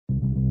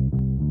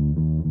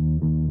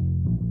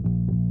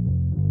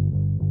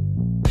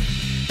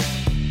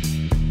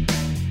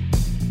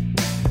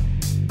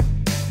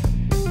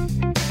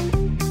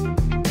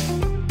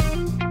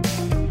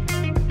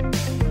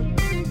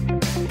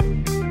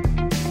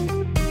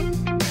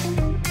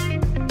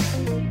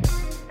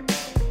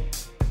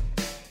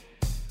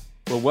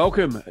Well,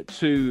 welcome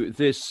to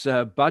this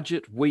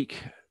budget week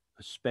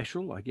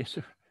special, I guess.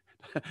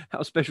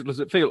 How special does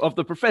it feel? Of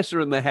the Professor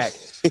and the Hack.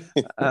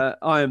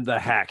 I am the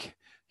Hack,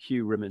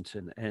 Hugh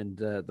Riminton, and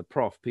the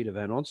Prof, Peter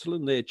Van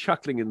Onselen. They're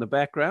chuckling in the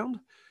background.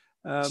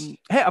 Hey,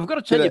 I've got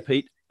to tell you,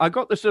 Pete, I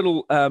got this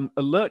little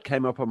alert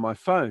came up on my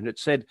phone. It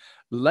said,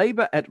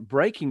 Labor at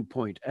breaking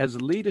point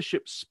as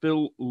leadership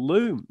spill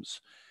looms.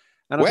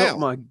 And I thought,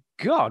 my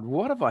God,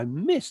 what have I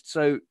missed?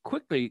 So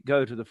quickly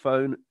go to the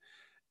phone.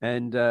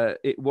 And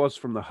it was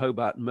from the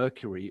Hobart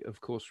Mercury,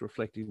 of course,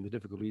 reflecting the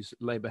difficulties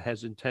Labor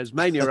has in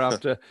Tasmania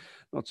after,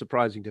 not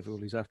surprising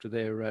difficulties after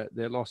their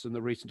loss in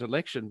the recent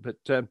election. But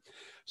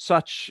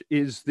such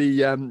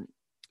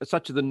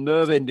are the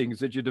nerve endings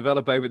that you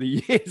develop over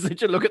the years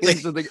that you look at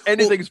things and think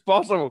anything's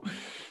possible.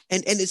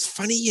 And it's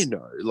funny,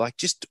 like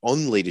just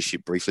on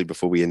leadership briefly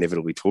before we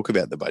inevitably talk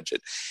about the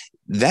budget,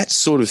 that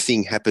sort of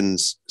thing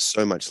happens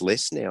so much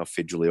less now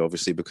federally,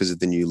 obviously, because of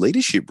the new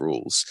leadership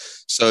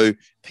rules. So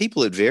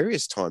people at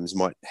various times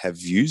might have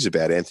views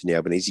about Anthony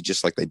Albanese,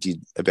 just like they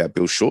did about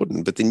Bill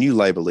Shorten, but the new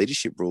Labor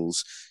leadership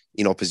rules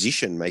in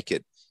opposition make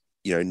it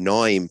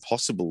nigh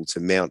impossible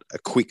to mount a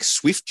quick,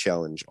 swift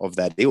challenge of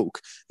that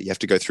ilk. You have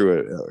to go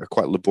through a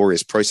quite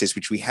laborious process,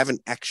 which we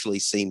haven't actually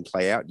seen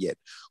play out yet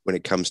when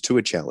it comes to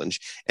a challenge.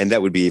 And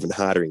that would be even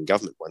harder in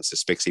government, one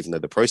suspects, even though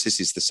the process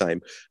is the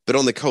same. But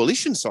on the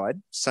coalition side,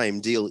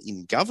 same deal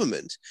in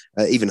government,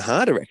 even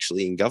harder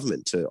actually in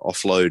government to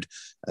offload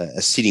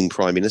a sitting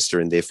Prime Minister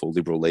and therefore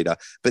Liberal leader.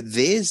 But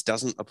theirs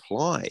doesn't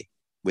apply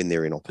when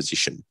they're in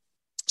opposition.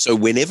 So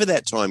whenever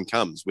that time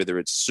comes, whether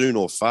it's soon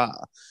or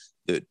far,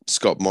 that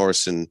Scott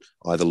Morrison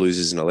either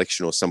loses an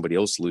election or somebody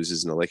else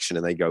loses an election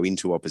and they go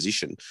into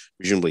opposition,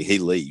 presumably he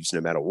leaves no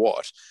matter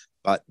what.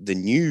 But the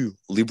new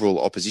Liberal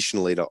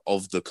opposition leader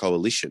of the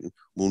coalition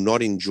will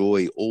not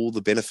enjoy all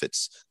the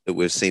benefits that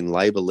we've seen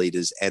Labor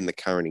leaders and the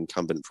current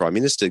incumbent Prime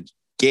Minister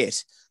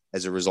get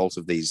as a result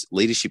of these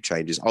leadership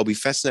changes. I'll be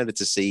fascinated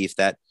to see if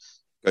that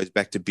goes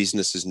back to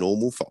business as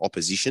normal for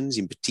oppositions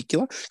in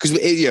particular, because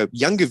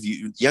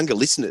younger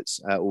listeners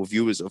or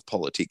viewers of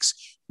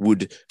politics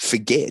would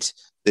forget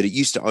that it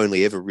used to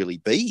only ever really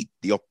be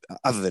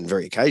other than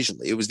very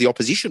occasionally, it was the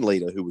opposition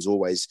leader who was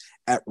always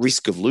at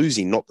risk of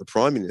losing, not the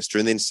Prime Minister.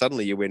 And then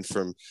suddenly you went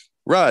from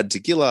Rudd to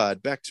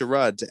Gillard, back to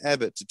Rudd, to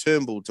Abbott, to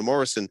Turnbull, to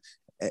Morrison.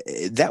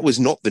 That was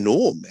not the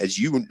norm, as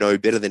you know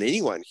better than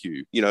anyone,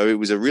 Hugh. It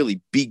was a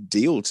really big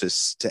deal to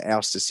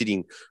oust a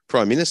sitting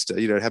Prime Minister.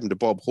 It happened to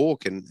Bob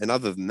Hawke, and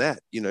other than that,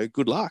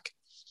 good luck.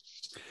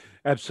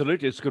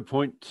 Absolutely, it's a good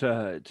point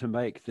to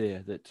make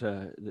there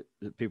that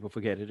people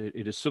forget it.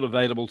 It is still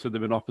available to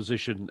them in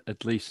opposition,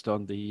 at least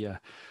on the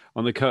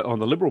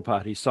Liberal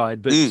Party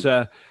side.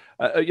 But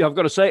I've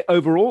got to say,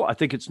 overall, I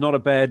think it's not a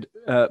bad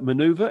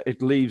manoeuvre.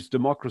 It leaves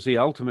democracy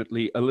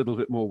ultimately a little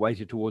bit more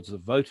weighted towards the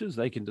voters.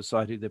 They can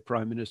decide who their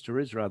Prime Minister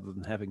is rather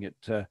than having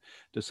it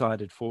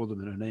decided for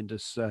them in an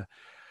endless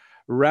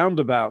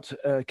roundabout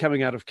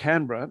coming out of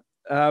Canberra.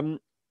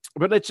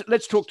 But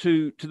let's talk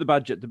to the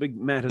budget, the big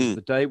matters of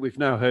the day. We've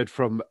now heard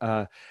from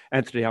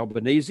Anthony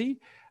Albanese.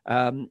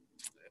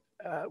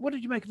 What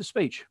did you make of the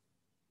speech?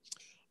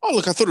 Oh,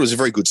 look, I thought it was a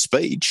very good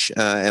speech,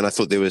 and I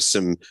thought there were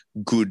some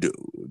good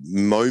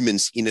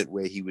moments in it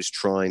where he was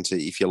trying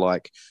to, if you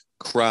like,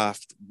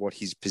 craft what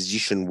his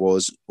position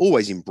was,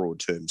 always in broad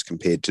terms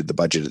compared to the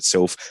budget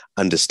itself,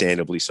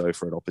 understandably so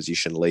for an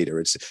opposition leader.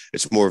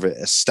 It's more of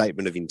a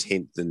statement of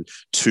intent than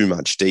too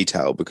much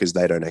detail, because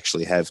they don't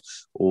actually have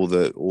all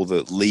the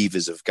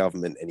levers of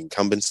government and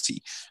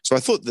incumbency. So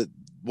I thought that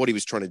what he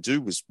was trying to do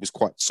was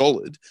quite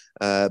solid,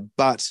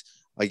 but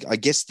I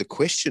guess the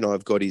question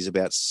I've got is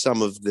about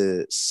some of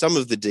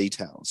the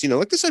details,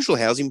 like the social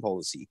housing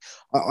policy.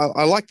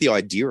 I like the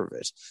idea of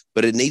it,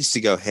 but it needs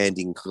to go hand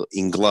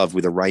in glove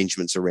with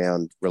arrangements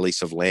around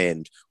release of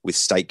land with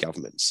state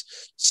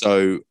governments.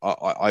 So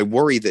I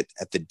worry that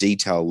at the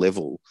detail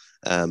level,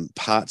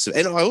 parts of,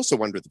 and I also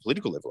wonder at the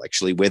political level,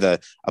 actually, whether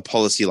a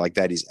policy like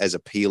that is as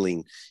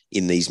appealing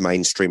in these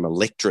mainstream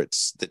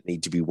electorates that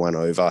need to be won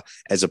over,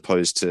 as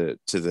opposed to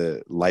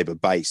the Labor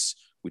base,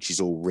 which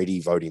is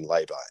already voting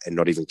Labor and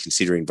not even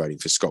considering voting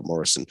for Scott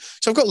Morrison.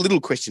 So I've got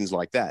little questions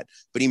like that.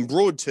 But in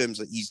broad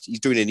terms, he's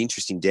doing an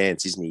interesting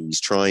dance, isn't he?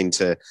 He's trying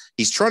to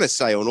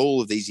say on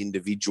all of these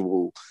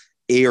individual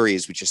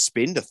areas, which are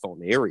spend-a-thon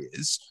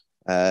areas,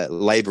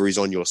 Labor is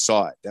on your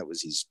side. That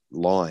was his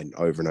line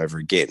over and over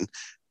again.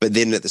 But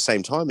then at the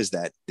same time as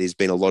that, there's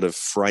been a lot of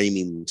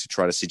framing to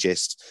try to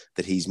suggest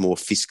that he's more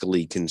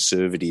fiscally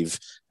conservative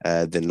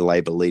than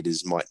Labor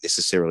leaders might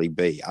necessarily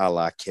be, a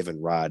la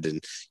Kevin Rudd.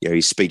 And,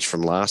 his speech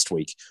from last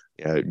week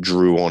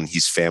drew on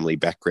his family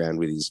background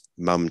with his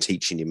mum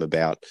teaching him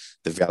about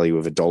the value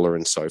of $1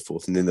 and so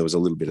forth. And then there was a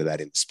little bit of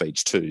that in the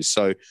speech too.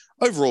 So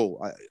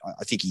overall,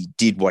 I think he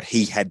did what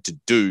he had to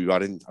do. I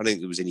don't think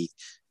there was any,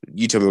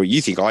 you tell me what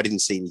you think. I didn't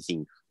see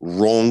anything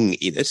wrong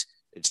in it.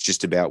 It's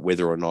just about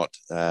whether or not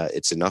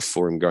it's enough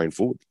for him going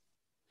forward.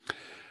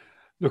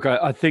 Look,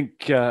 I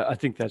think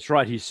that's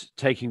right. He's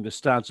taking the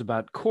stance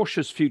about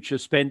cautious future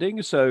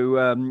spending.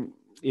 So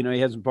he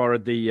hasn't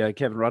borrowed the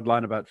Kevin Rudd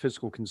line about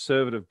fiscal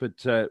conservative,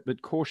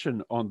 but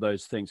caution on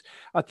those things.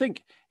 I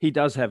think he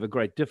does have a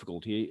great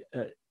difficulty,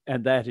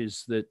 and that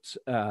is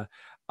that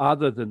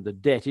other than the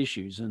debt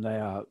issues, and they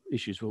are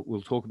issues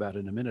we'll talk about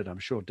in a minute, I'm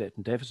sure, debt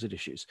and deficit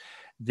issues,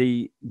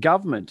 the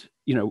government,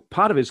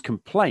 part of his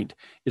complaint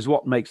is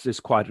what makes this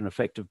quite an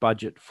effective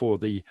budget for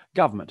the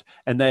government.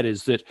 And that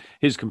is that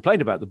his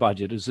complaint about the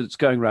budget is that it's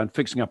going around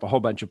fixing up a whole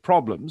bunch of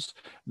problems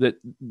that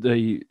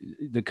the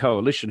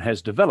coalition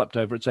has developed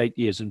over its 8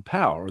 years in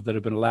power, or that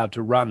have been allowed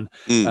to run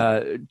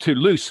too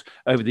loose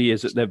over the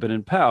years that they've been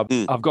in power.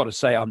 I've got to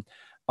say,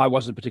 I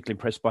wasn't particularly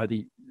impressed by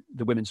the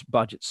women's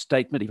budget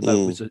statement, even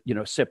though it was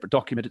a separate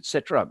document,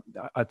 etc.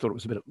 I thought it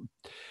was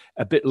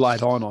a bit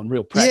light on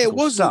real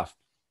practical stuff.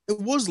 It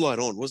was light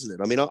on, wasn't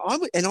it? I mean,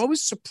 I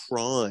was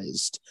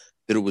surprised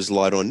that it was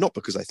light on, not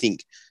because I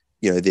think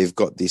they've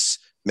got this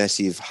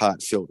massive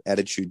heartfelt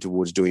attitude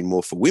towards doing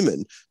more for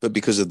women, but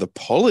because of the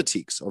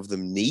politics of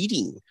them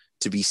needing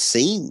to be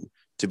seen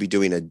to be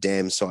doing a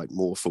damn sight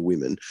more for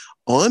women.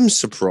 I'm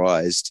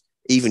surprised,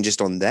 even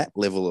just on that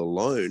level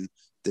alone,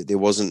 that they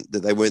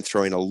weren't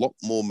throwing a lot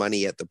more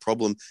money at the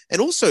problem, and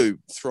also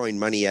throwing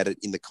money at it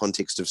in the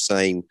context of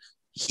saying,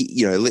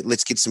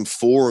 let's get some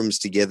forums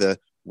together.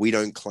 We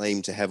don't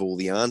claim to have all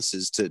the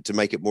answers to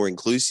make it more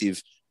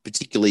inclusive,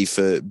 particularly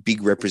for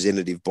big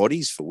representative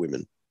bodies for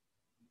women.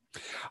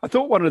 I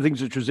thought one of the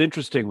things which was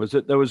interesting was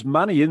that there was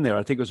money in there.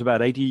 I think it was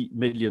about $80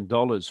 million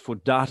for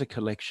data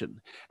collection.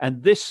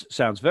 And this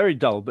sounds very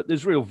dull, but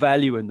there's real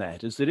value in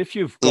that, is that if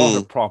you've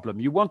got a problem,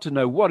 you want to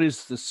know what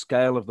is the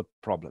scale of the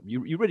problem.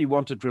 You really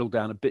want to drill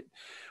down a bit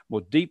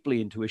more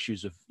deeply into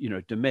issues of,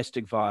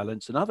 domestic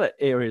violence and other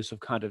areas of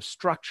kind of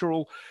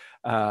structural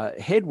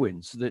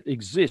headwinds that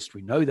exist.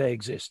 We know they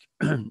exist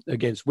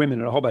against women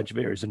in a whole bunch of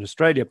areas in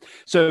Australia.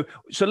 So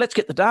let's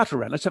get the data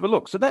around. Let's have a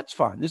look. So that's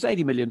fine. There's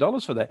 $80 million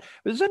for that.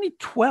 But there's only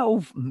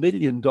 $12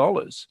 million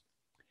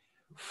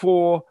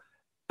for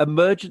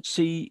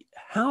emergency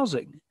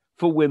housing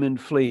for women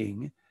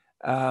fleeing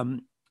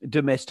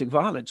domestic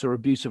violence or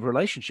abusive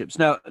relationships.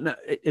 Now,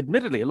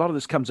 admittedly, a lot of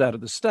this comes out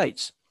of the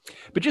States.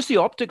 But just the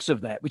optics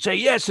of that, we say,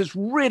 yes, this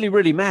really,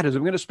 really matters.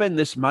 I'm going to spend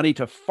this money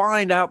to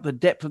find out the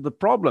depth of the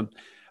problem.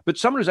 But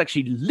someone who's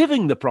actually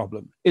living the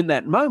problem in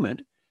that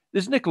moment,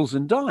 there's nickels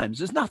and dimes.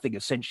 There's nothing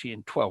essentially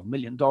in $12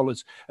 million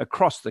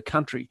across the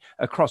country,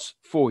 across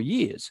 4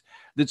 years,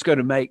 that's going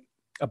to make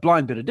a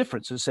blind bit of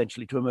difference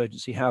essentially to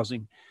emergency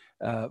housing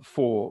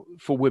for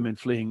women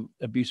fleeing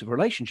abusive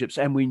relationships.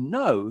 And we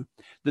know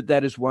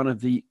that is one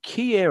of the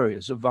key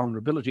areas of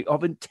vulnerability,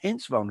 of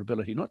intense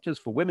vulnerability, not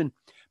just for women,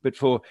 but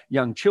for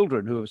young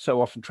children who are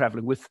so often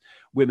traveling with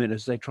women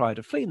as they try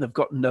to flee, and they've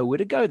got nowhere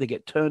to go. They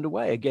get turned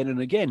away again and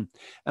again.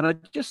 And I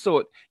just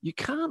thought, you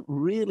can't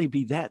really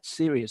be that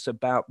serious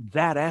about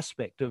that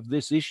aspect of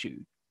this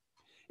issue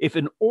if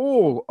in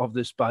all of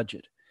this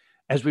budget,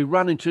 as we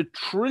run into $1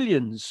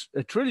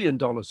 trillion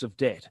of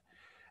debt,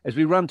 as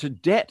we run to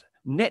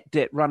net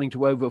debt running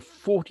to over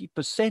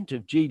 40%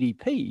 of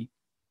GDP,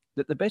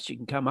 that the best you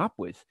can come up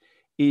with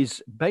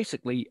is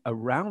basically a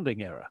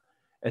rounding error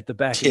at the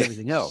back of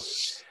everything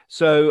else.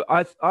 So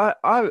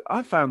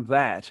I found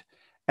that,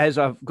 as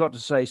I've got to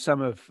say,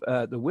 some of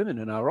the women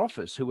in our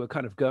office who were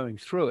kind of going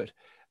through it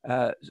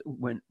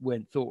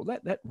thought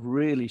that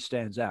really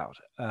stands out.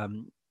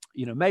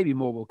 Maybe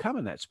more will come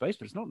in that space,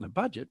 but it's not in the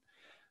budget.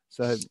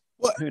 So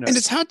who knows? And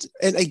it's hard.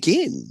 And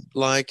again,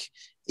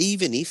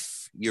 even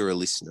if you're a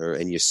listener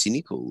and you're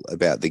cynical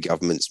about the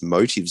government's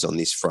motives on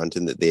this front,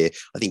 and that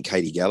I think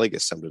Katie Gallagher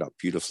summed it up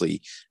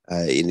beautifully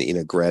in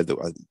a grad that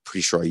I'm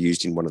pretty sure I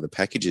used in one of the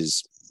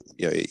packages,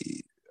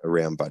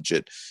 around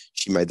budget.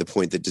 She made the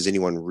point that, does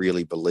anyone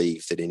really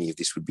believe that any of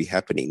this would be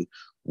happening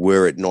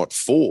were it not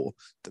for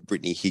the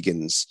Brittany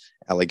Higgins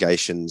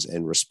allegations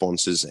and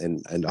responses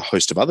and a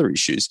host of other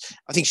issues?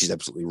 I think she's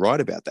absolutely right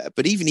about that.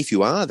 But even if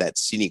you are that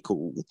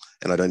cynical,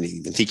 and I don't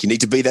even think you need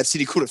to be that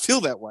cynical to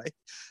feel that way,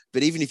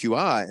 but even if you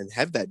are and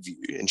have that view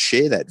and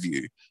share that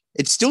view,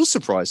 it still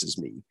surprises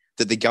me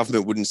that the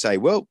government wouldn't say,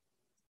 well,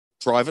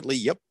 privately,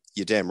 yep,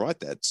 you're damn right,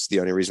 that's the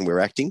only reason we're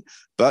acting.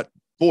 But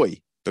boy,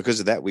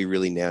 because of that, we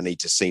really now need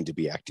to seem to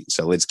be acting.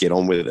 So let's get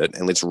on with it,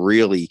 and let's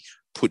really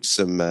put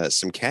some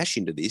cash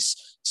into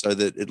this so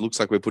that it looks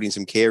like we're putting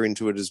some care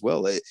into it as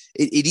well. It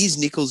is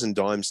nickels and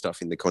dime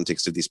stuff in the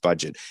context of this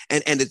budget.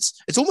 And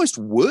it's almost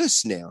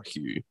worse now,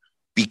 Hugh,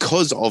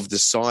 because of the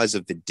size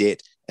of the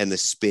debt and the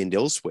spend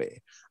elsewhere.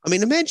 I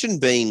mean, imagine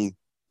being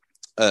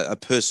a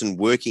person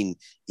working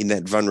in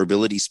that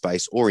vulnerability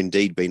space, or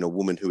indeed being a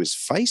woman who has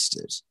faced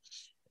it,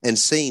 and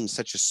seeing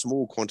such a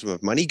small quantum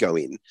of money go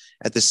in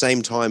at the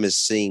same time as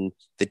seeing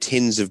the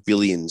tens of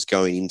billions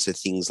going into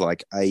things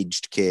like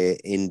aged care,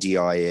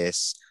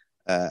 NDIS,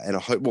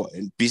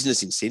 and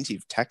business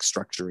incentive tax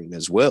structuring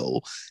as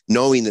well,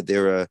 knowing that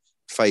there are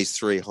phase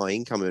 3 high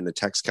income earner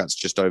tax cuts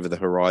just over the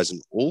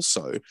horizon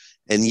also,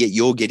 and yet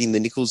you're getting the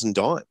nickels and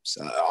dimes.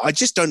 I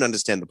just don't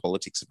understand the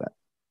politics of that.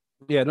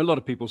 Yeah, and a lot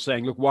of people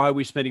saying, look, why are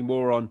we spending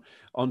more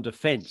on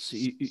defence?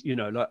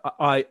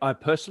 I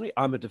personally,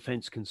 I'm a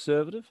defence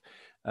conservative.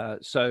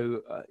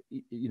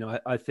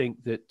 I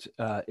think that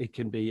it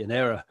can be an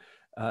error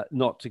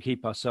not to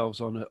keep ourselves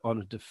to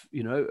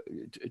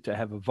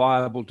have a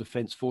viable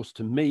defence force.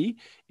 To me,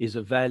 is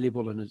a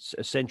valuable and it's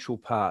essential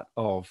part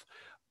of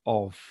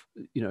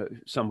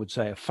some would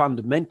say a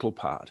fundamental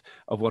part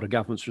of what a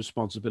government's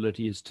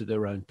responsibility is to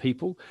their own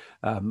people.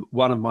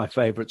 One of my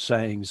favourite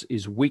sayings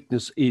is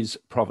weakness is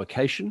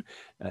provocation.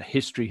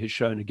 History has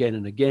shown again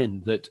and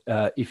again that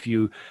if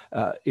you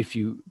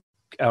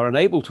are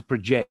unable to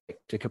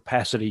project a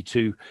capacity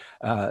to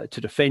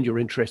defend your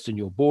interests and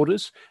your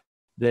borders,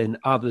 then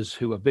others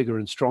who are bigger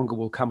and stronger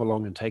will come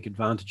along and take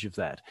advantage of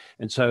that.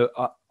 And so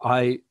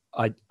I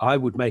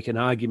would make an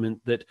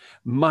argument that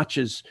much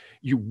as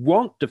you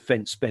want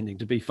defence spending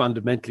to be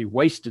fundamentally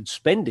wasted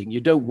spending,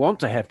 you don't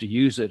want to have to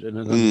use it in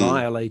an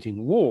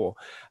annihilating war.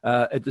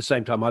 At the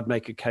same time, I'd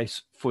make a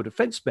case for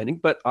defence spending,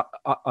 but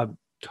I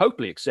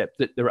totally accept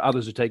that there are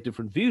others who take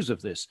different views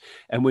of this.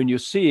 And when you're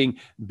seeing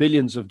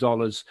billions of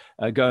dollars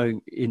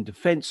going in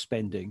defence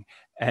spending,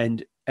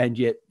 and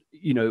yet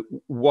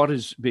what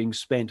is being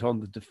spent on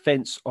the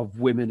defence of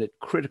women at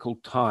critical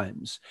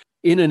times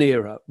in an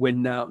era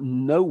when now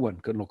no one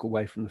can look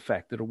away from the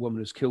fact that a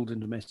woman is killed in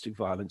domestic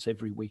violence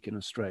every week in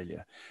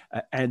Australia,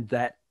 and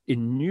that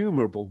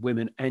innumerable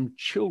women and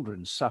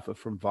children suffer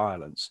from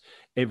violence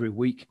every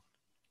week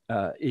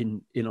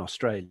in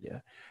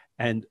Australia.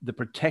 And the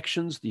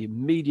protections, the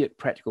immediate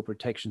practical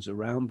protections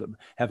around them,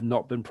 have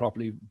not been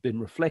properly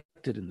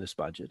reflected in this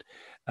budget.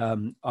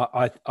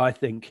 I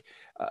think,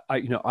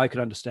 I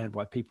could understand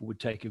why people would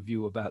take a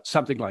view about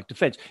something like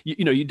defence.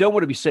 You don't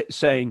want to be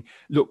saying,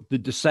 look, the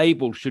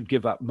disabled should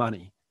give up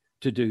money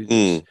to do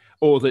this,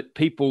 or that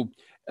people.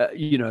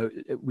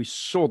 We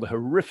saw the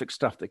horrific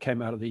stuff that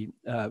came out of the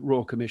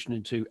Royal Commission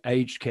into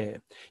aged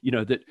care.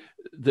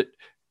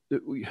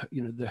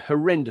 The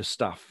horrendous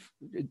stuff.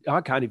 I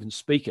can't even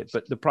speak it,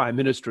 but the Prime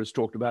Minister has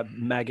talked about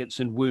maggots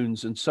in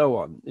wounds and so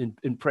on,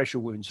 in pressure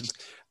wounds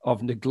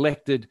of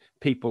neglected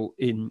people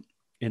in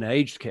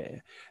aged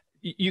care.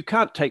 You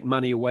can't take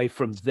money away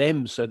from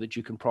them so that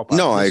you can prop up.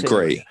 No, I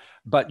agree. Area,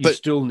 but you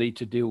still need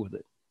to deal with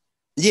it.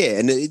 Yeah,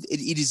 and it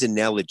is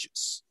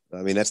analogous.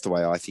 I mean, that's the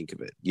way I think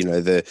of it.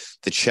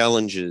 The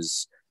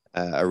challenges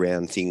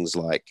around things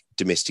like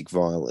domestic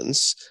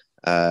violence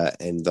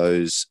and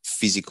those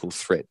physical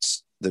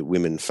threats that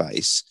women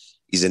face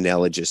is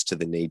analogous to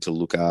the need to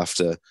look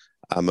after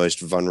our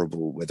most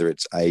vulnerable, whether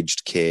it's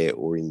aged care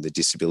or in the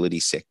disability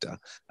sector.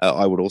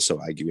 I would also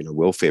argue in a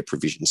welfare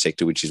provision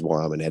sector, which is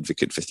why I'm an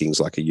advocate for things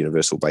like a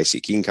universal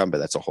basic income, but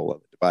that's a whole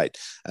other debate.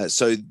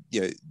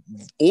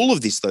 All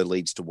of this, though,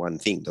 leads to one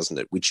thing, doesn't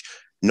it? Which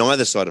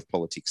neither side of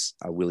politics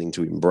are willing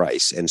to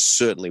embrace, and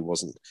certainly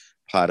wasn't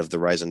part of the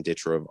raison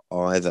d'etre of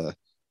either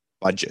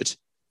budget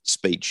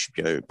speech,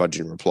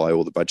 budget in reply,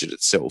 or the budget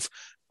itself.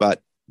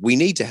 But we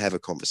need to have a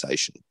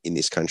conversation in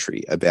this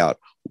country about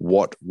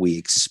what we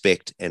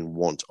expect and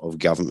want of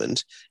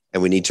government.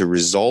 And we need to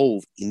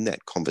resolve in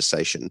that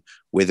conversation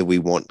whether we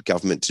want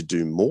government to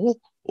do more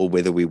or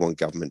whether we want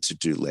government to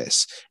do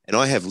less. And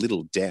I have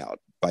little doubt,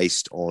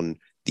 based on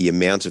the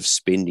amount of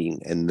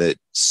spending and the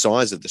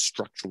size of the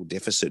structural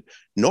deficit,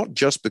 not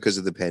just because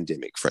of the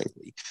pandemic,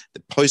 frankly.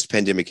 The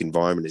post-pandemic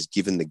environment has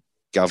given the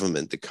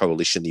government, the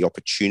coalition, the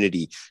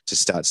opportunity to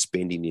start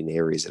spending in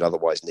areas it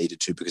otherwise needed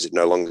to, because it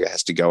no longer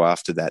has to go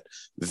after that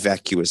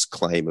vacuous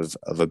claim of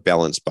a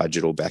balanced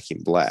budget or back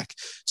in black.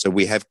 So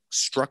we have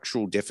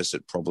structural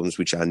deficit problems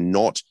which are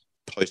not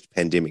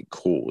post-pandemic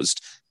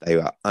caused. They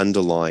are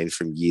underlying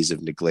from years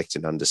of neglect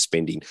and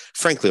underspending,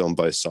 frankly, on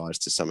both sides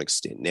to some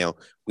extent. Now,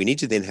 we need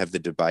to then have the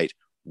debate,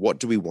 what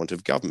do we want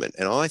of government?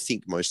 And I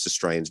think most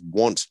Australians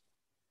want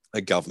a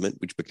government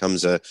which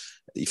becomes a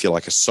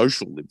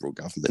social liberal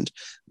government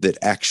that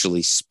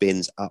actually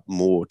spends up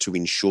more to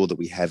ensure that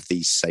we have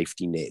these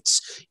safety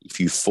nets. If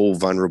you fall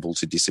vulnerable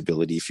to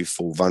disability, if you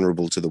fall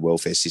vulnerable to the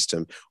welfare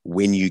system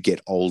when you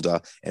get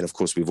older, and of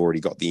course we've already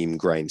got the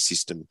ingrained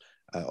system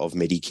of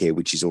Medicare,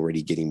 which is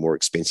already getting more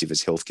expensive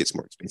as health gets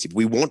more expensive.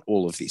 We want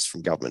all of this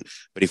from government.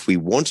 But if we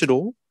want it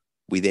all,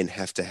 we then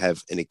have to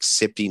have an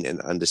accepting and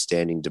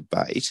understanding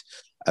debate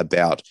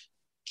about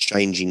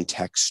changing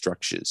tax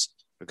structures.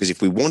 Because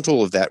if we want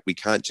all of that, we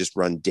can't just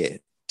run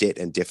debt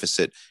and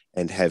deficit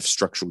and have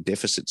structural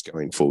deficits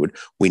going forward.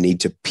 We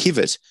need to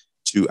pivot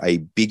to a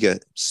bigger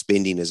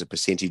spending as a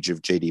percentage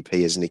of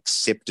GDP as an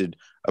accepted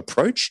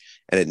approach.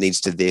 And it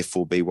needs to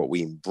therefore be what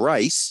we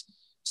embrace,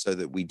 so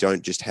that we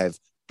don't just have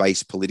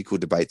base political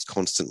debates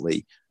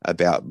constantly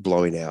about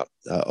blowing out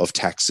of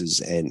taxes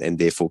and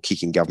therefore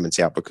kicking governments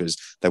out because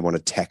they want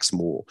to tax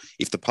more.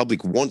 If the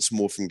public wants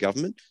more from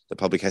government, the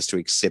public has to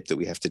accept that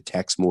we have to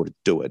tax more to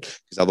do it,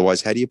 because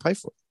otherwise, how do you pay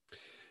for it?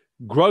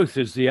 Growth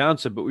is the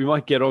answer, but we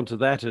might get onto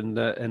that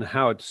and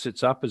how it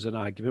sits up as an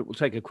argument. We'll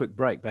take a quick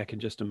break, back in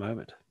just a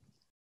moment.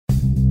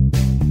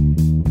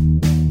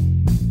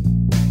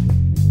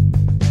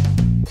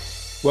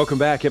 Welcome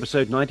back,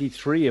 episode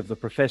 93 of The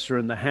Professor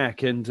and the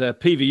Hack. And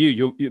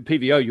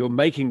PVO, you're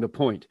making the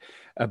point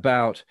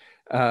about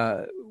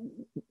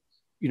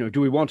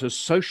do we want a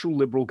social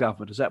liberal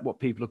government? Is that what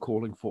people are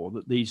calling for?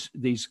 That these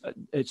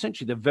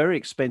essentially the very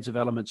expensive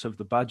elements of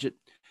the budget,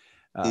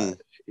 the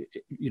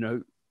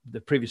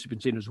previously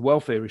been seen as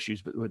welfare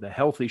issues, but with the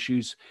health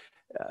issues,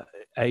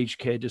 aged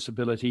care,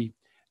 disability.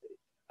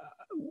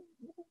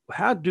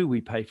 How do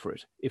we pay for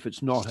it if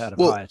it's not out of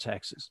higher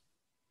taxes?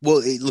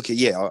 Well,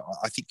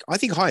 I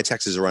think higher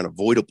taxes are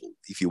unavoidable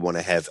if you want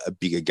to have a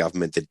bigger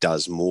government that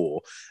does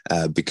more,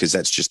 because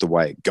that's just the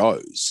way it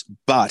goes.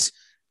 But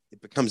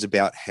it becomes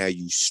about how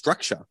you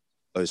structure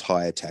those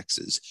higher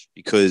taxes,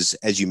 because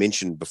as you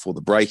mentioned before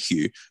the break,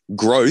 Hugh,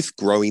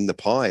 growing the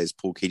pie, as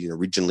Paul Keating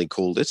originally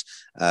called it,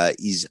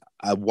 is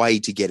a way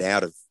to get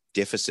out of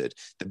deficit.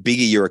 The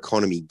bigger your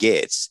economy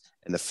gets,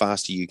 and the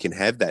faster you can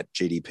have that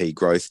GDP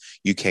growth,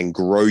 you can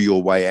grow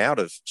your way out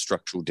of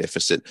structural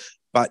deficit.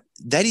 But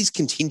that is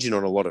contingent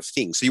on a lot of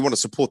things. So you want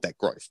to support that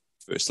growth,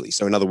 firstly.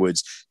 So in other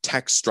words,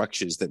 tax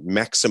structures that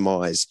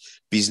maximize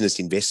business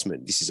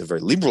investment, this is a very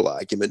liberal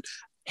argument,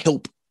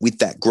 help with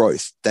that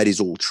growth. That is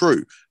all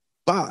true.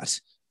 But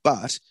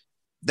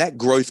that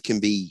growth can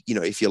be,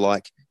 if you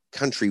like,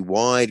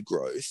 countrywide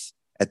growth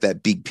at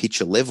that big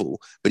picture level.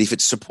 But if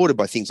it's supported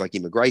by things like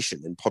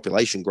immigration, and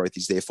population growth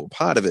is therefore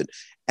part of it,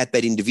 at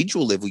that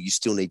individual level, you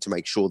still need to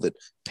make sure that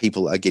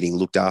people are getting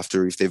looked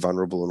after if they're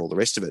vulnerable and all the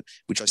rest of it,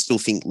 which I still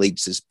think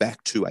leads us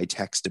back to a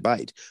tax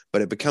debate.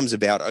 But it becomes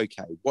about,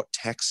 okay, what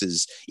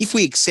taxes, if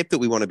we accept that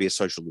we want to be a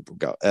social liberal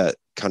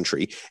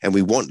country and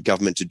we want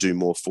government to do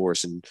more for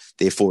us and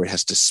therefore it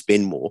has to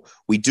spend more,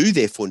 we do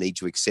therefore need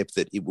to accept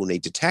that it will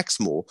need to tax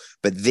more.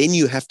 But then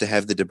you have to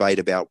have the debate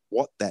about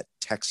what that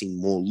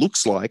taxing more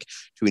looks like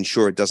to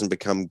ensure it doesn't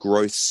become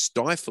growth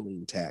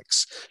stifling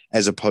tax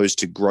as opposed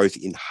to growth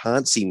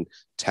enhancing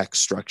tax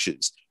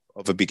structures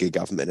of a bigger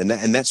government.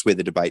 And that's where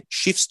the debate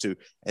shifts to.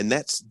 And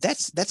that's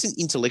an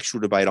intellectual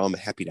debate I'm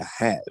happy to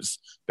have,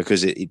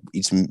 because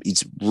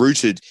it's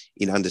rooted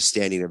in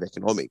understanding of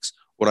economics.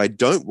 What I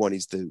don't want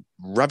is the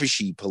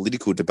rubbishy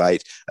political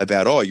debate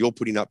about, you're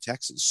putting up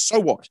taxes.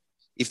 So what?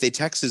 If they're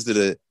taxes that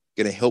are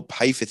going to help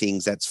pay for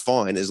things, that's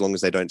fine, as long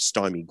as they don't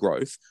stymie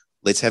growth.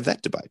 Let's have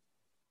that debate.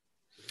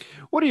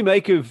 What do you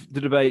make of the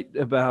debate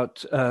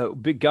about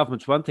big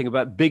governments? One thing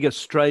about big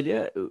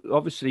Australia,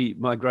 obviously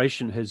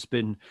migration has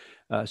been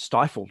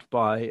stifled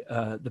by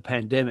the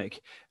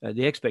pandemic.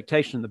 The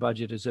expectation in the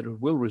budget is that it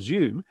will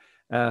resume,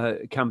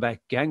 come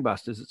back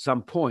gangbusters at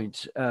some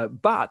point.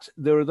 But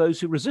there are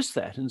those who resist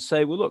that and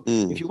say, well, look,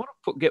 if you want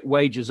to get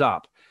wages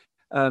up,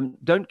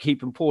 don't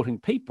keep importing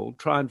people.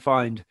 Try and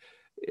find,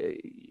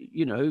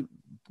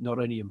 not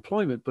only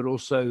employment, but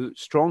also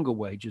stronger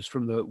wages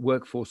from the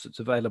workforce that's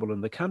available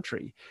in the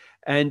country.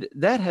 And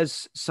that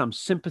has some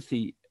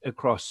sympathy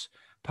across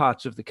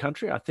parts of the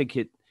country. I think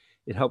it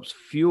helps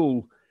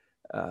fuel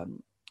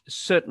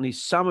certainly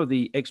some of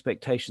the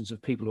expectations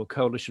of people who are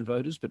coalition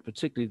voters, but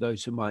particularly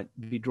those who might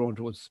be drawn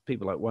towards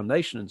people like One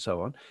Nation and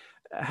so on.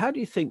 How do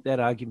you think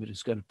that argument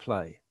is going to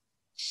play?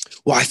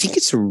 Well, I think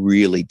it's a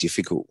really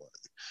difficult one,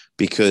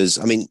 because,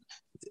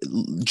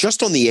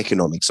 just on the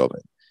economics of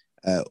it,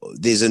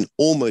 there's an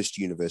almost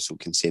universal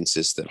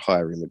consensus that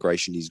higher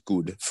immigration is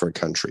good for a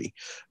country,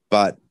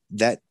 but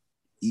that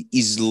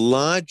is in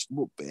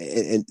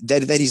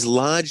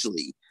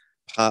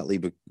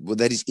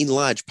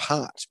large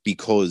part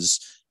because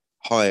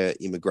higher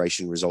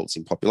immigration results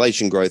in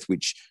population growth,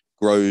 which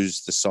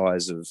grows the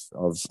size of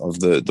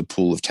the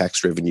pool of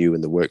tax revenue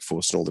and the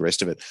workforce and all the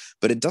rest of it.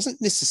 But it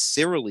doesn't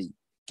necessarily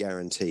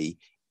guarantee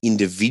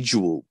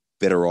individuals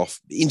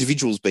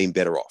being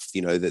better off,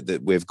 that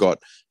we've got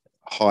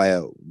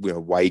higher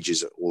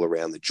wages all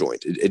around the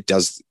joint. It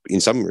does,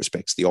 in some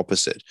respects, the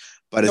opposite.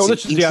 But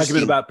this is the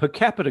argument about per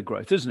capita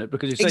growth, isn't it?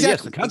 Because you say,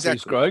 yes, the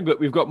country's growing, but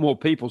we've got more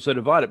people, so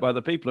divide it by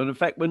the people. And in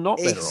fact, we're not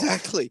better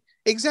off.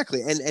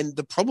 Exactly. And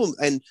the problem,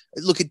 and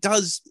look, it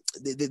does,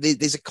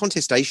 there's a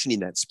contestation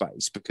in that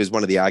space, because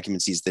one of the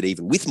arguments is that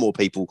even with more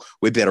people,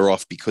 we're better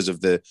off because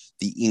of the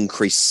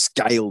increased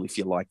scale, if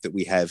you like, that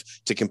we have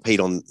to compete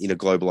in a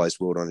globalized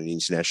world on an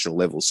international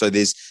level. So it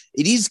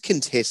is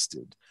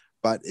contested,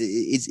 but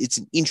it's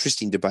an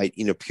interesting debate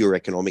in a pure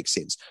economic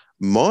sense.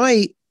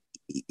 My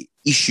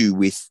issue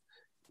with,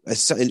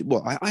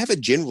 I have a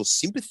general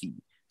sympathy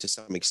to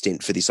some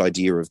extent for this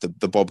idea of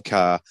the Bob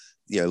Carr,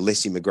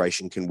 less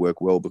immigration can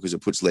work well because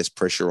it puts less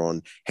pressure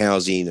on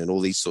housing and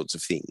all these sorts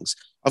of things.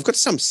 I've got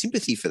some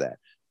sympathy for that.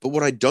 But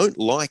what I don't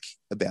like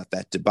about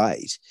that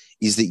debate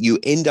is that you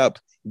end up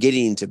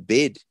getting into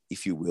bed,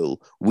 if you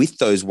will, with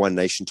those One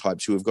Nation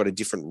types who have got a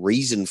different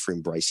reason for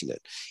embracing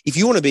it. If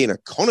you want to be an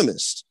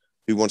economist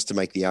who wants to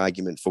make the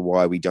argument for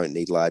why we don't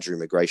need larger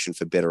immigration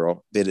for better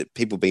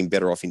people being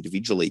better off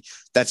individually,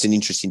 that's an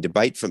interesting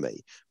debate for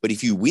me. But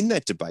if you win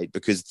that debate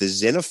because the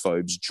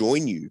xenophobes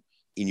join you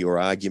in your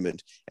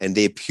argument and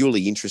they're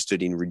purely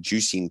interested in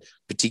reducing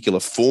particular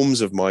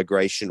forms of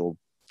migration or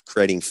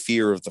creating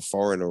fear of the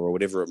foreigner or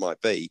whatever it might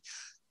be,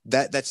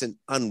 that's an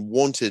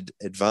unwanted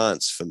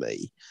advance for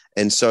me.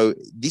 And so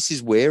this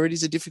is where it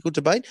is a difficult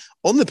debate.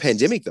 On the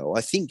pandemic, though,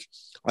 I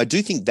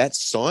do think that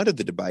side of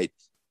the debate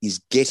is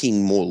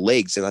getting more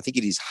legs. And I think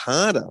it is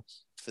harder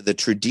for the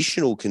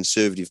traditional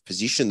conservative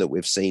position that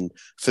we've seen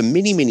for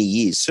many, many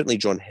years. Certainly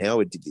John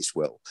Howard did this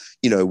well,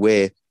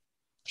 where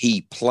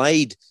he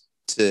played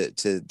to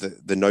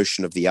the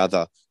notion of the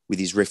other with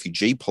his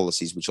refugee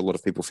policies, which a lot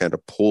of people found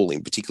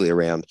appalling, particularly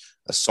around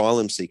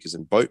asylum seekers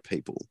and boat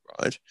people,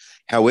 right?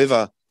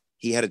 However,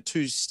 he had a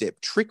two-step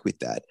trick with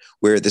that,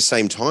 where at the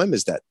same time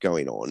as that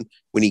going on,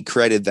 when he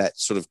created that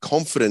sort of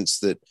confidence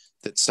that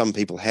some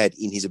people had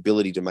in his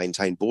ability to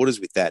maintain borders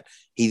with that,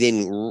 he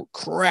then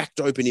cracked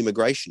open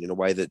immigration in a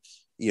way that,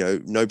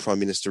 no prime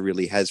minister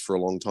really has for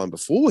a long time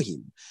before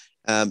him.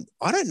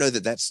 I don't know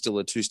that that's still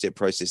a two-step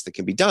process that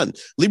can be done.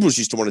 Liberals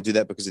used to want to do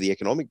that because of the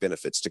economic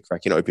benefits to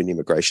cracking open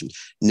immigration.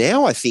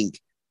 Now I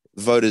think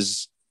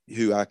voters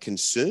who are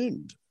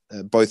concerned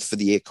both for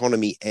the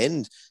economy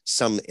and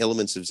some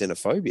elements of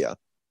xenophobia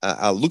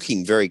are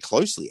looking very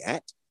closely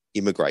at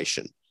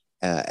immigration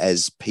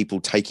as people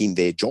taking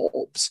their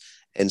jobs.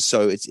 And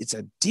so it's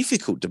a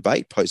difficult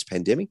debate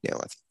post-pandemic now,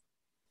 I think.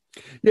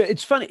 Yeah,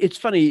 it's funny.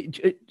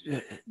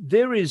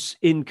 There is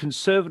in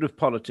conservative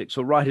politics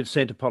or right of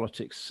centre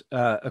politics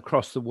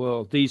across the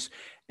world these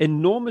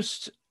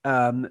enormous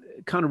kind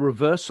of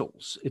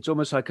reversals. It's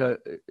almost like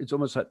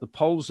the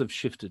poles have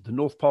shifted. The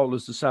North Pole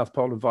is the South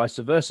Pole and vice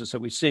versa. So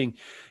we're seeing,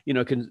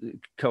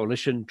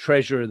 coalition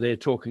treasurer there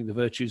talking the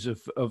virtues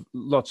of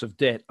lots of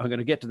debt. I'm going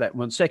to get to that in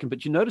 1 second.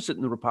 But you notice it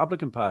in the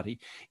Republican Party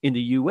in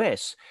the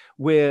US,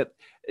 where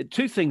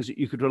two things that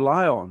you could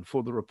rely on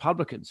for the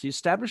Republicans: the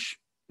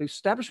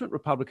establishment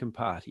Republican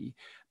Party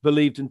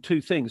believed in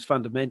two things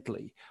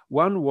fundamentally.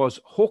 One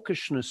was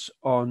hawkishness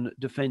on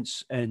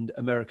defense and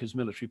America's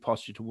military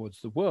posture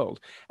towards the world.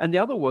 And the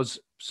other was,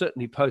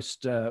 certainly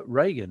post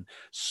Reagan,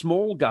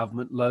 small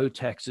government, low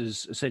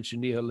taxes,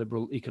 essentially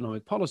neoliberal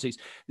economic policies.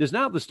 There's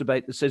now this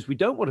debate that says we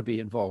don't want to be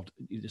involved,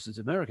 this is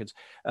Americans,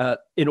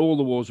 in all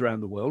the wars around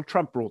the world.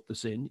 Trump brought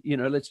this in,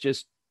 let's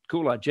just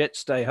cool our jets,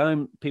 stay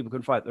home, people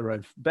can fight their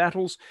own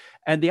battles.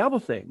 And the other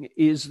thing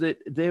is that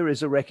there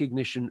is a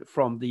recognition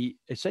from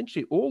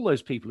essentially all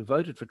those people who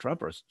voted for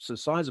Trump, or a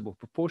sizable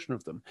proportion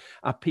of them,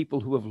 are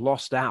people who have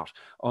lost out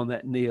on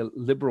that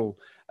neoliberal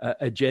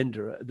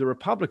agenda. The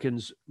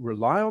Republicans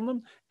rely on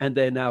them, and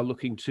they're now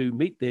looking to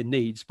meet their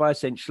needs by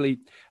essentially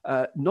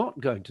not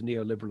going to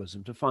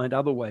neoliberalism, to find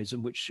other ways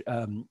in which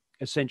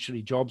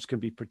essentially jobs can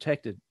be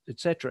protected,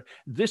 etc.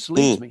 This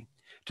leads me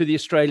to the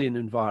Australian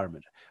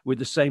environment, where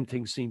the same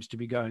thing seems to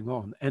be going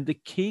on. And the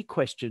key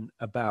question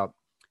about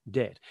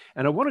debt.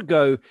 And I want to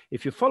go,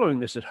 if you're following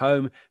this at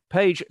home,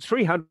 page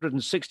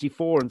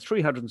 364 and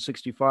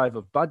 365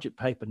 of budget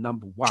paper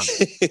number 1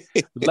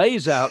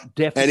 lays out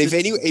deficit. And if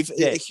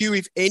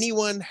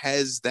anyone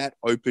has that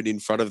open in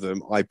front of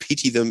them, I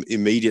pity them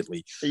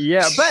immediately.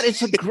 Yeah, but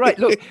it's a great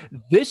look.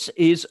 This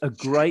is a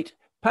great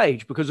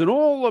page, because in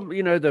all of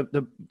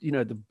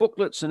the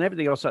booklets and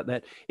everything else like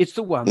that, it's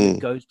the one that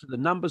goes to the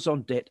numbers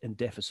on debt and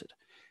deficit,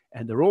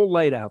 and they're all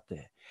laid out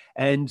there.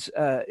 And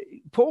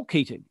Paul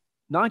Keating,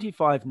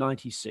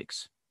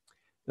 95-96,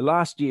 the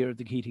last year of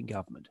the Keating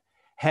government,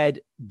 had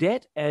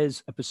debt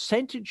as a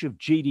percentage of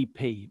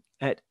GDP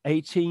at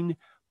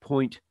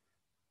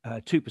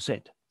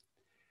 18.2%.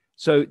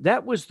 So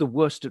that was the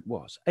worst it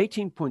was,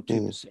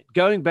 18.2%,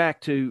 going back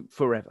to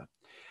forever.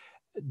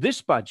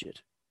 This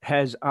budget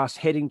has us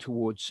heading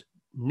towards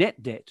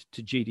net debt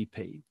to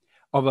GDP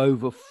of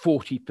over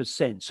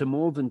 40%, so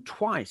more than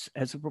twice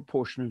as a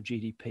proportion of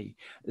GDP.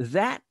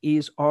 That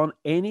is, on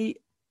any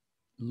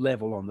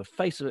level on the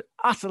face of it,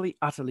 utterly,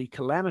 utterly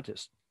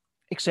calamitous,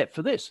 except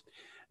for this.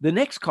 The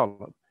next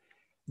column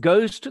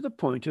goes to the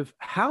point of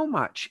how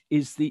much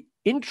is the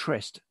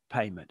interest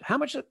payment, how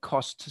much it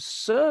costs to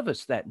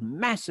service that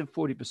massive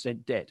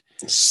 40% debt.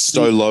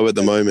 So low at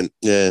the moment.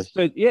 Yeah.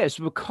 So yes,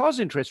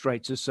 because interest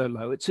rates are so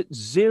low, it's at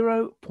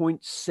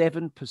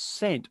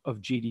 0.7%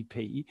 of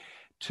GDP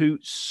to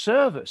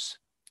service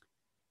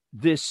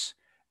this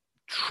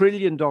 $1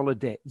 trillion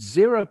debt.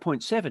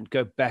 0.7.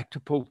 Go back to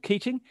Paul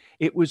Keating,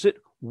 it was at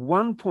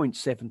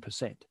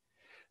 1.7%.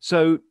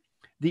 So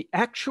the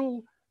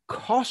actual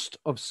cost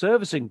of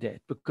servicing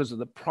debt, because of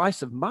the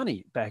price of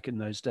money back in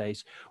those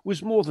days,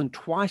 was more than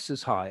twice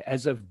as high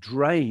as a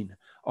drain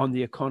on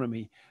the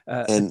economy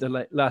at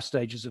the last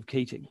stages of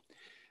Keating.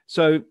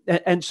 So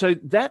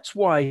that's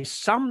why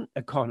some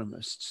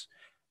economists,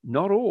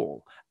 not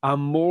all, are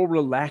more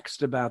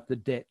relaxed about the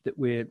debt that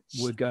we're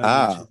going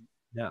into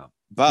now.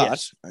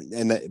 But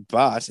and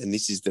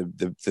this is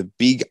the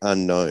big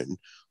unknown: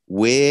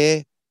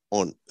 where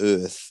on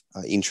earth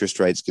are interest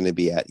rates going to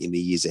be at in the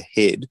years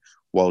ahead,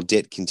 while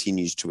debt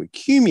continues to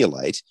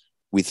accumulate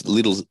with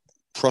little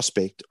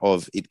prospect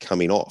of it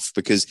coming off?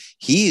 Because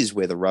here's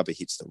where the rubber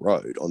hits the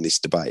road on this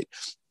debate.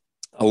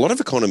 A lot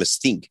of economists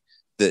think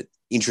that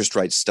interest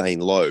rates staying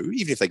low,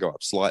 even if they go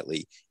up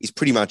slightly, is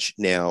pretty much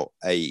now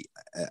a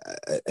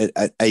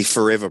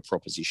forever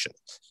proposition.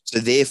 So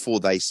therefore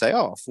they say,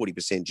 40%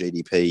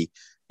 GDP,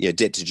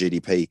 debt to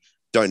GDP,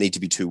 don't need to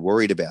be too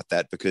worried about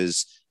that,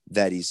 because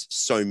that is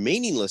so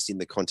meaningless in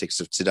the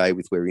context of today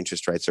with where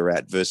interest rates are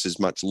at versus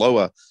much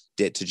lower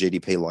debt to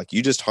GDP, like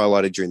you just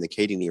highlighted during the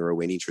Keating era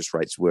when interest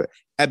rates were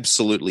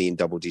absolutely in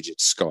double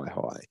digits, sky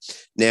high.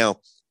 Now,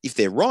 if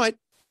they're right,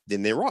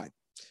 then they're right.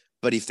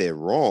 But if they're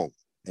wrong,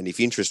 and if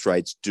interest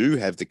rates do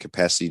have the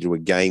capacity to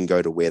again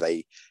go to where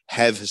they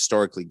have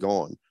historically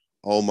gone,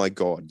 oh my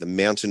God, the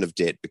mountain of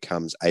debt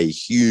becomes a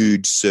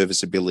huge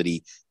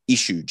serviceability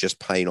issue, just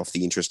paying off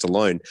the interest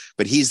alone.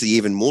 But here's the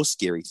even more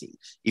scary thing.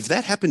 If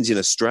that happens in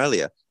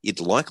Australia, it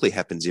likely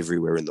happens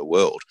everywhere in the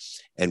world.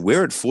 And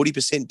we're at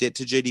 40% debt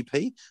to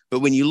GDP. But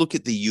when you look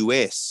at the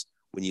US,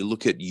 when you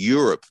look at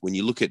Europe, when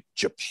you look at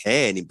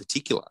Japan in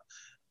particular,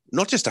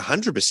 not just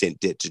 100%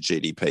 debt to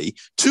GDP,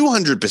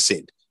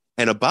 200%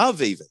 and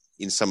above even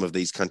in some of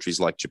these countries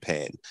like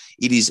Japan.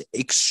 It is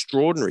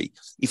extraordinary.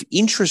 If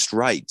interest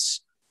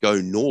rates go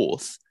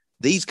north,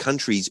 these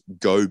countries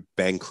go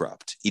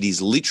bankrupt. It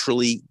is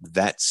literally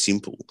that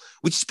simple,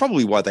 which is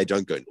probably why they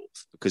don't go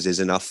north, because there's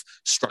enough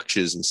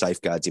structures and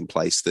safeguards in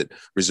place that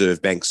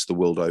reserve banks the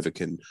world over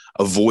can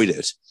avoid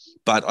it.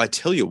 But I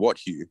tell you what,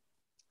 Hugh,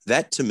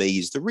 that to me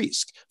is the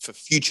risk for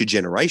future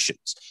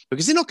generations,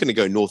 because they're not going to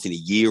go north in a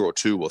year or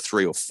two or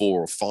three or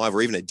four or five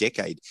or even a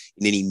decade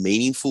in any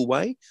meaningful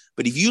way.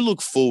 But if you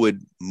look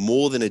forward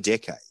more than a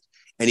decade,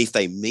 and if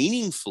they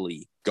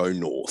meaningfully go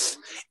north,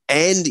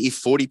 and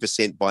if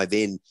 40% by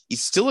then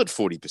is still at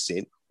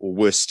 40%, or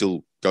worse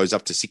still, goes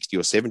up to 60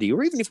 or 70,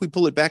 or even if we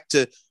pull it back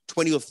to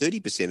 20 or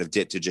 30% of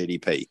debt to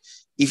GDP,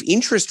 if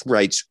interest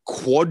rates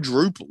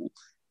quadruple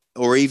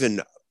or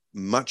even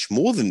much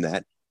more than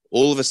that,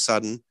 all of a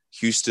sudden,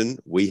 Houston,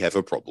 we have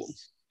a problem.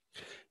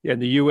 Yeah, in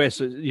the US,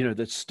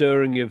 the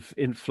stirring of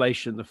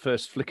inflation, the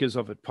first flickers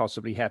of it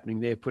possibly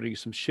happening there, putting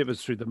some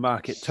shivers through the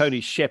market.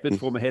 Tony Shepard,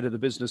 former head of the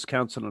Business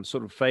Council and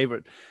sort of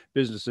favorite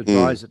business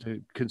advisor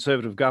to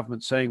conservative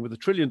government, saying with $1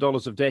 trillion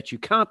of debt, you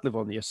can't live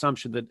on the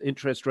assumption that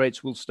interest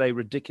rates will stay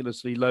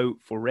ridiculously low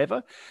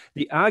forever.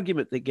 The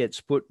argument that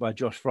gets put by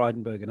Josh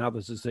Frydenberg and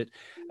others is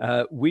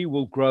that we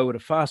will grow at a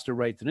faster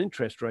rate than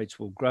interest rates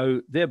will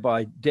grow,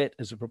 thereby debt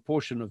as a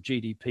proportion of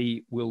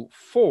GDP will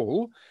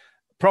fall.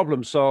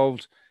 Problem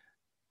solved.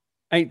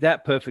 Ain't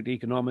that perfect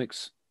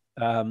economics?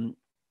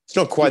 It's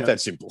not quite that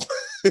simple.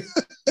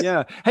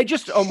 Yeah. Hey,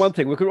 just on one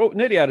thing, we're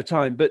nearly out of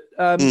time, but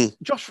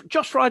Josh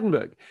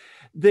Frydenberg,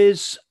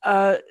 there's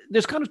kind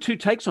of two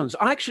takes on this.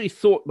 I actually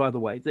thought, by the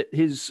way, that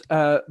his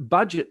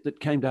budget that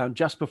came down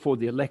just before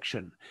the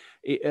election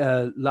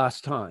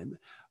last time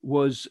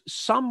was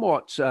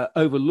somewhat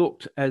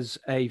overlooked as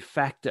a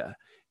factor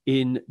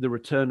in the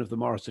return of the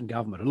Morrison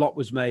government. A lot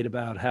was made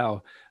about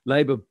how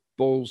Labor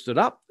ballsed it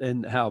up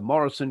and how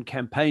Morrison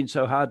campaigned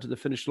so hard to the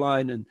finish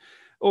line and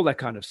all that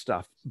kind of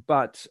stuff.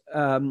 But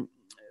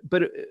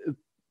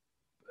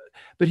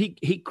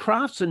he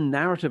crafts a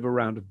narrative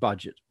around a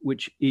budget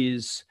which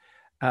is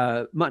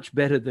much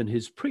better than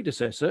his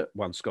predecessor,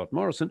 one Scott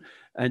Morrison,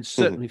 and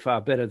certainly far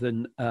better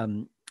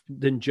than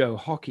Joe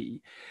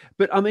Hockey.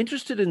 But I'm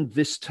interested in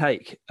this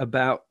take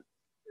about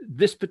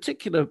this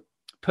particular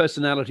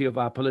personality of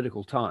our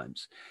political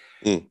times.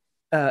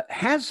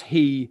 Has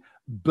he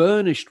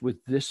burnished with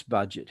this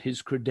budget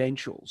his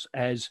credentials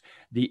as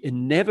the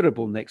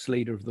inevitable next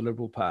leader of the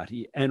Liberal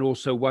Party and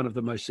also one of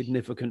the most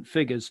significant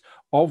figures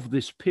of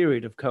this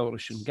period of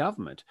coalition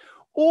government?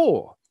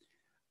 Or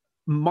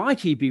might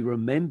he be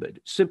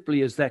remembered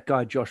simply as that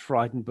guy, Josh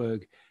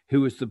Frydenberg,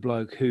 who was the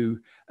bloke who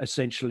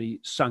essentially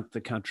sunk the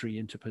country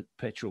into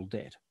perpetual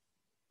debt?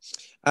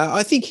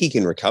 I think he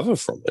can recover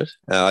from it.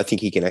 I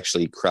think he can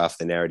actually craft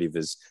the narrative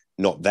as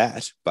not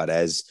that, but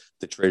as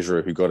the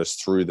treasurer who got us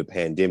through the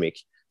pandemic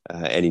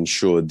and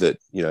ensured that,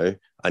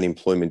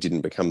 unemployment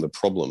didn't become the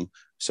problem,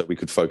 so we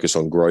could focus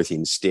on growth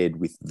instead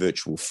with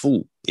virtual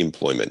full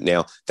employment.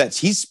 Now, that's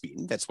his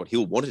spin. That's what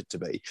he'll want it to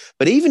be.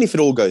 But even if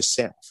it all goes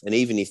south, and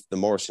even if the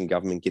Morrison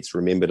government gets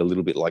remembered a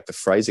little bit like the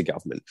Fraser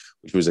government,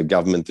 which was a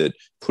government that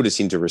put us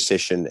into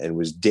recession and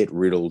was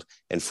debt-riddled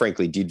and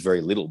frankly did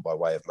very little by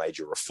way of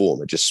major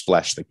reform, it just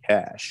splashed the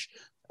cash,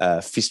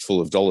 fistful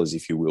of dollars,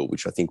 if you will,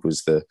 which I think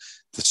was the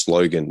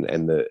slogan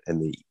and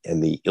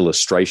the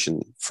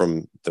illustration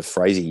from the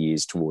Fraser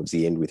years towards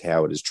the end with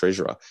Howard as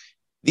treasurer.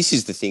 This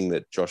is the thing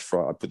that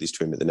I put this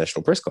to him at the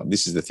National Press Club.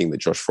 This is the thing that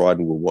Josh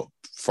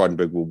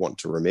Frydenberg will want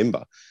to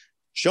remember.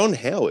 John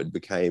Howard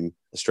became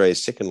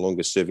Australia's second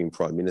longest serving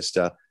Prime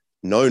Minister,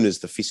 known as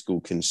the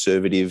fiscal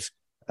conservative,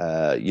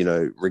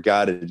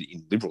 regarded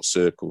in Liberal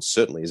circles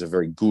certainly as a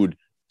very good,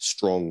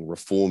 strong,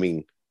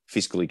 reforming,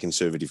 fiscally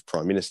conservative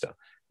Prime Minister.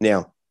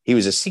 Now, he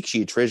was a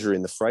 6-year treasurer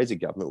in the Fraser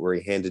government where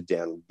he handed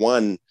down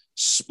one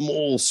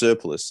small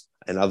surplus,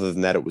 and other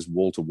than that, it was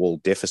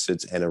wall-to-wall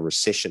deficits and a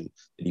recession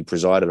that he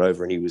presided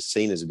over, and he was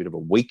seen as a bit of a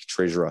weak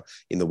treasurer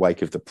in the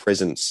wake of the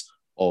presence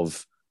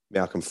of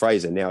Malcolm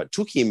Fraser. Now, it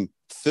took him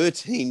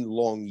 13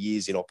 long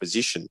years in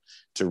opposition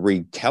to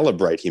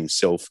recalibrate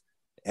himself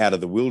out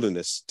of the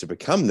wilderness to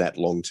become that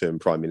long-term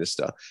Prime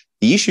Minister.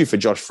 The issue for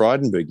Josh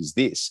Frydenberg is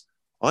this.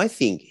 I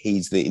think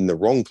he's in the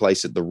wrong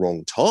place at the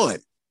wrong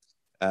time.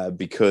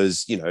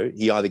 Because,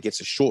 he either gets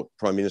a short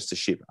prime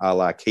ministership a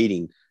la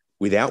Keating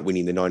without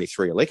winning the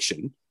 93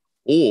 election,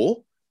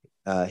 or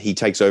he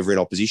takes over in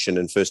opposition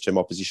and first-term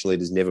opposition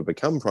leaders never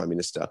become Prime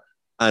Minister,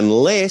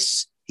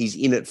 unless he's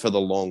in it for the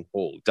long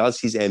haul.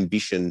 Does his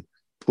ambition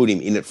put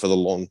him in it for the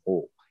long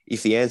haul?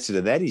 If the answer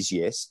to that is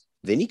yes,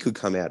 then he could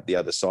come out the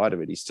other side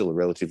of it. He's still a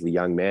relatively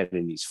young man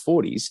in his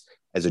 40s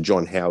as a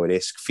John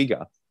Howard-esque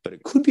figure, but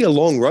it could be a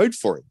long road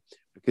for him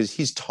because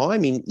his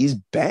timing is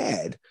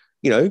bad.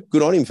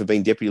 Good on him for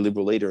being Deputy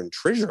Liberal Leader and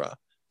Treasurer,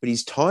 but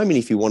his timing,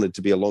 if he wanted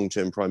to be a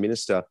long-term Prime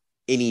Minister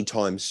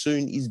anytime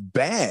soon, is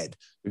bad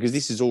because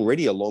this is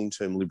already a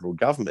long-term Liberal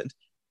government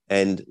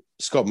and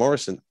Scott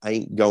Morrison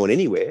ain't going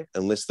anywhere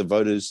unless the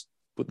voters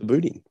put the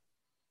boot in.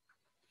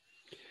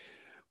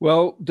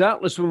 Well,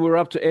 doubtless when we're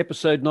up to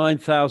episode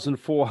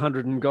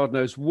 9,400 and God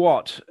knows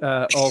what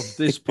of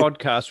this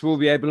podcast, we'll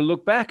be able to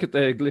look back at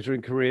the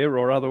glittering career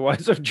or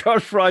otherwise of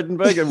Josh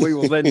Frydenberg, and we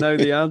will then know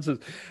the answers.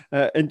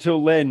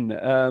 Until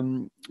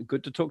then,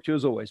 good to talk to you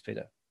as always,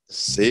 Peter.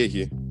 See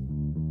you.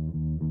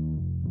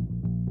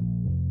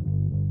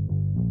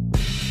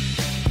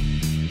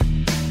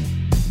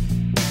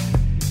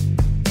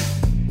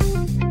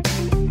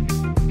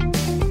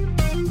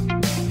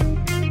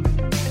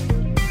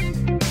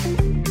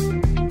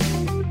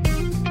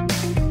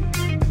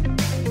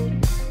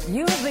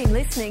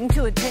 Listening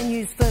to a 10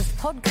 News First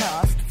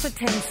podcast for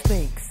 10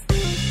 Speaks.